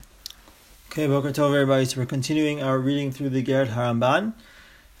Okay, Boker Tov everybody. So we're continuing our reading through the Ger HaRamban.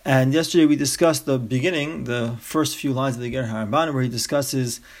 And yesterday we discussed the beginning, the first few lines of the Ger HaRamban, where he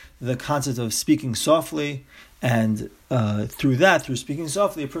discusses the concept of speaking softly. And through speaking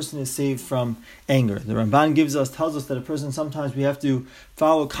softly, a person is saved from anger. The Ramban tells us that a person, sometimes we have to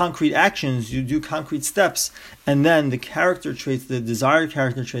follow concrete actions, you do concrete steps, and then the character traits, the desired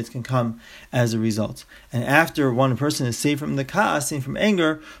character traits can come as a result. And after one person is saved from the ka'as, saved from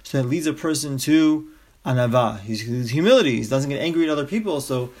anger, so that leads a person to anava. He's humility. He doesn't get angry at other people,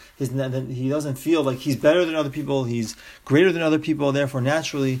 so he doesn't feel like he's better than other people, he's greater than other people, therefore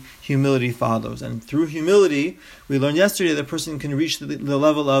naturally humility follows. And through humility, we learned yesterday that a person can reach the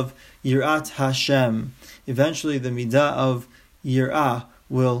level of yirat Hashem. Eventually the midah of yirah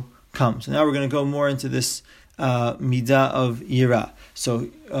will come. So now we're going to go more into this midah of yirah. So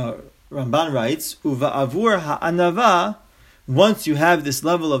Ramban writes, Uva avur ha'anava, once you have this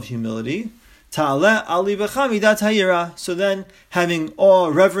level of humility, Ta'aleh ali b'cha midat hayira. So then, having awe,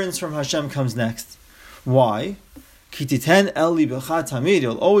 reverence from Hashem comes next. Why? Ki titen el libecha tamid.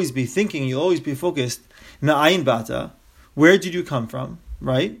 You'll always be thinking, you'll always be focused. Me'ayin bata. Where did you come from?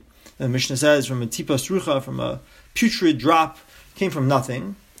 Right? The Mishnah says, from a tipa srucha, from a putrid drop, came from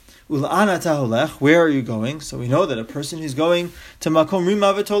nothing. Ul'ana taholech. Where are you going? So we know that a person who's going to makom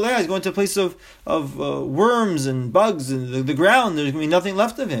rima v'toleh is going to a place of worms and bugs and the ground. There's going to be nothing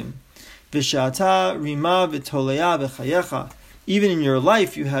left of him. V'shata rima v'toleya v'chayecha. Even in your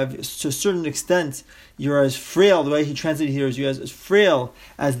life, you have, to a certain extent, you're as frail, the way he translated here is you're as frail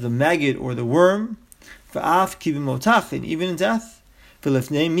as the maggot or the worm. V'af ki b'motach, and even in death.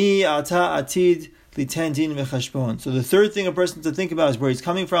 V'lefnei mi ata atid liten din v'chashbon. So the third thing a person to think about is where he's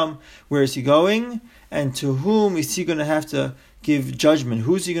coming from, where is he going, and to whom is he going to have to give judgment.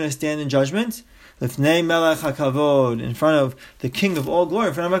 Who's he going to stand in judgment? Lifnei melech hakavod, in front of the King of all glory,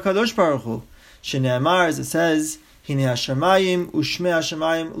 in front of HaKadosh Baruch Hu. Shene'amar, as it says, Hinei hashamayim u'shmei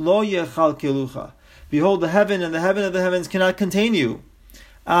hashamayim lo yechal kelucha. Behold, the heaven and the heaven of the heavens cannot contain you.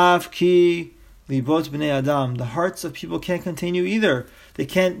 Av ki libot b'nei adam. The hearts of people can't contain you either. They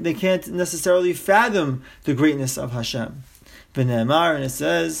can't necessarily fathom the greatness of Hashem. V'ne'amar, and it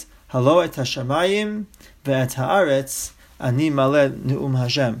says, Halo et hashamayim ve'et haaretz ani maleh ne'um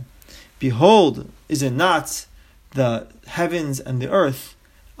Hashem. Behold, is it not the heavens and the earth?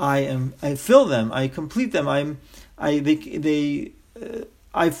 I fill them. I complete them. Don't I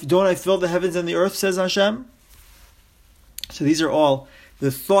fill the heavens and the earth? Says Hashem. So these are all the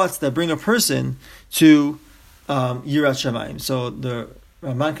thoughts that bring a person to Yirat Shamayim. So the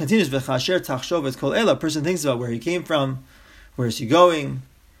Ramban continues, "V'chasher tachshov et kol ela." A person thinks about where he came from, where is he going,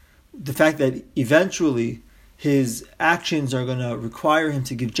 the fact that eventually his actions are going to require him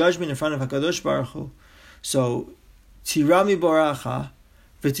to give judgment in front of HaKadosh Baruch Hu. So, tirami boracha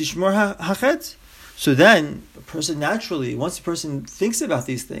v'tishmor hachet. So then, a person naturally, once a person thinks about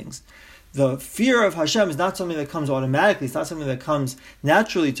these things, the fear of Hashem is not something that comes automatically. It's not something that comes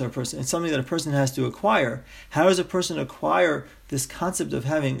naturally to a person. It's something that a person has to acquire. How does a person acquire this concept of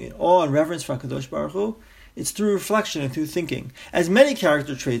having awe and reverence for HaKadosh Baruch Hu? It's through reflection and through thinking. As many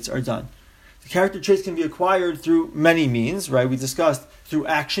character traits are done. The character traits can be acquired through many means, right? We discussed through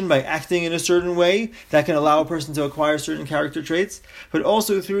action, by acting in a certain way, that can allow a person to acquire certain character traits, but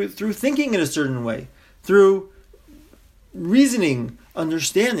also through thinking in a certain way, through reasoning,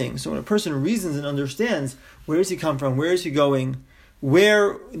 understanding. So when a person reasons and understands, where does he come from, where is he going,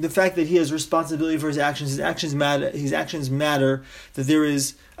 where the fact that he has responsibility for his actions matter, that there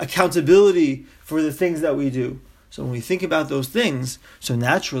is accountability for the things that we do. So when we think about those things, so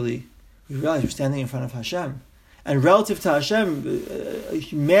naturally, we realize we're standing in front of Hashem, and relative to Hashem,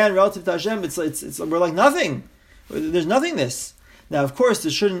 relative to Hashem, it's we're like nothing. There's nothingness. Now, of course,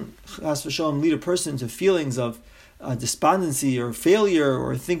 this shouldn't chas v'shalom lead a person to feelings of despondency or failure,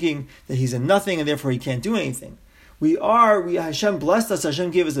 or thinking that he's a nothing and therefore he can't do anything. Hashem blessed us.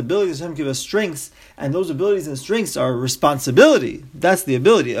 Hashem gave us abilities. Hashem gave us strengths, and those abilities and strengths are responsibility. That's the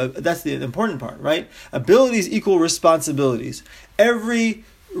ability. That's the important part, right? Abilities equal responsibilities. Every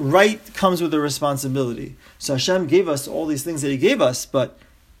right comes with a responsibility. So Hashem gave us all these things that He gave us, but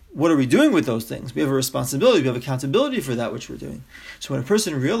what are we doing with those things? We have a responsibility, we have accountability for that which we're doing. So when a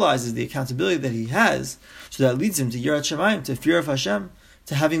person realizes the accountability that he has, so that leads him to Yirat Shamayim, to fear of Hashem,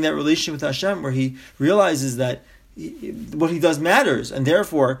 to having that relationship with Hashem, where he realizes that what he does matters, and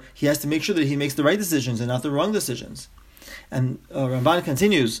therefore he has to make sure that he makes the right decisions and not the wrong decisions. And Ramban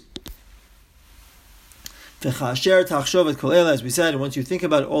continues, as we said, once you think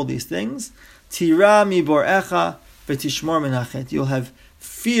about all these things, tira mi borecha v'tishmor menachet. You'll have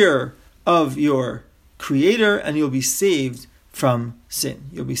fear of your Creator, and you'll be saved from sin.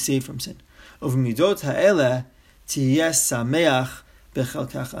 You'll be saved from sin. Uvmidot ha'eleh tiyeh sameach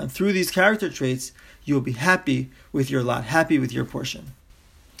bechelkecha. And through these character traits, you will be happy with your lot, happy with your portion.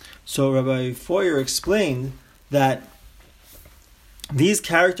 So Rabbi Foyer explained that these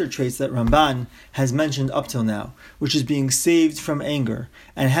character traits that Ramban has mentioned up till now, which is being saved from anger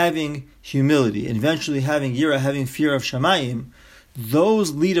and having humility, and eventually having yira, having fear of Shamayim,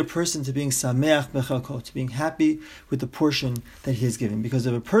 those lead a person to being sameach bechalko, to being happy with the portion that he is given. Because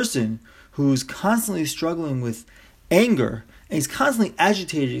of a person who's constantly struggling with anger, and he's constantly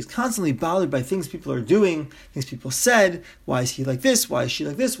agitated, he's constantly bothered by things people are doing, things people said, why is he like this, why is she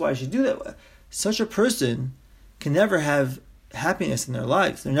like this, why does she do that? Such a person can never have happiness in their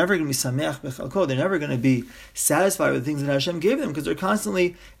lives. They're never going to be sameach bechalko. They're never going to be satisfied with the things that Hashem gave them, because they're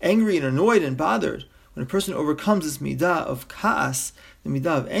constantly angry and annoyed and bothered. When a person overcomes this midah of kaas, the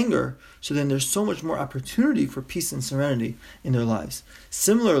midah of anger, so then there's so much more opportunity for peace and serenity in their lives.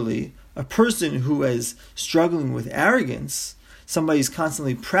 Similarly, a person who is struggling with arrogance, somebody who's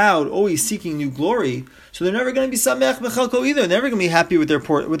constantly proud, always seeking new glory, so they're never going to be sameach bechalko either. They're never going to be happy with their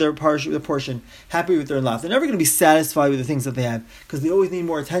portion, happy with their lot. They're never going to be satisfied with the things that they have, because they always need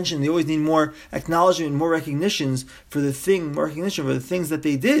more attention. They always need more acknowledgement, more recognitions for the things that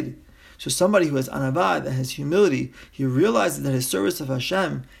they did. So somebody who has anavah, that has humility, he realizes that his service of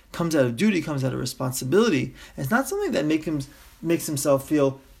Hashem comes out of duty, comes out of responsibility. And it's not something that makes himself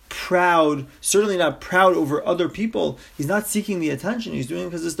feel proud, certainly not proud over other people. He's not seeking the attention. He's doing it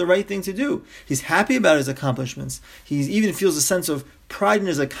because it's the right thing to do. He's happy about his accomplishments. He even feels a sense of pride in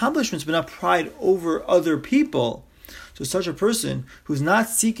his accomplishments, but not pride over other people. So such a person who's not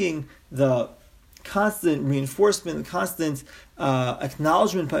seeking the constant reinforcement, the constant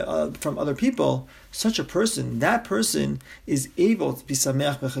acknowledgement from other people, that person is able to be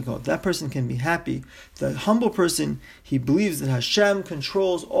sameach bechakot. That person can be happy. The humble person, he believes that Hashem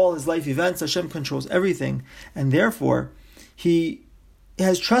controls all his life events, Hashem controls everything, and therefore he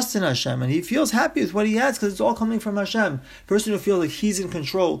has trust in Hashem, and he feels happy with what he has because it's all coming from Hashem. A person who feels like he's in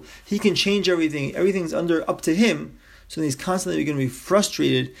control, he can change everything, everything's up to him. So then he's constantly going to be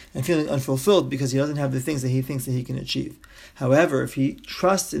frustrated and feeling unfulfilled because he doesn't have the things that he thinks that he can achieve. However, if he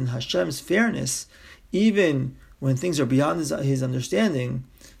trusts in Hashem's fairness, even when things are beyond his understanding,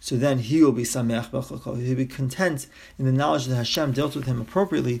 so then he will be sameach b'chalko. He'll be content in the knowledge that Hashem dealt with him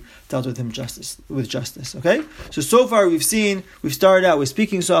appropriately, dealt with him with justice. Okay? So far we've started out with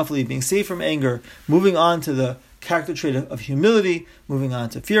speaking softly, being safe from anger, moving on to the character trait of humility, moving on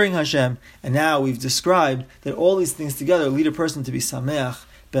to fearing Hashem, and now we've described that all these things together lead a person to be sameach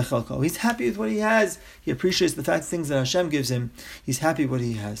bechalko. He's happy with what he has. He appreciates the things that Hashem gives him. He's happy with what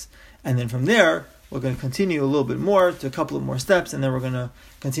he has. And then from there, we're going to continue a little bit more to a couple of more steps, and then we're going to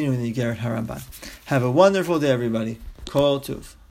continue with the Igeret HaRamban. Have a wonderful day, everybody. Kol Tuv.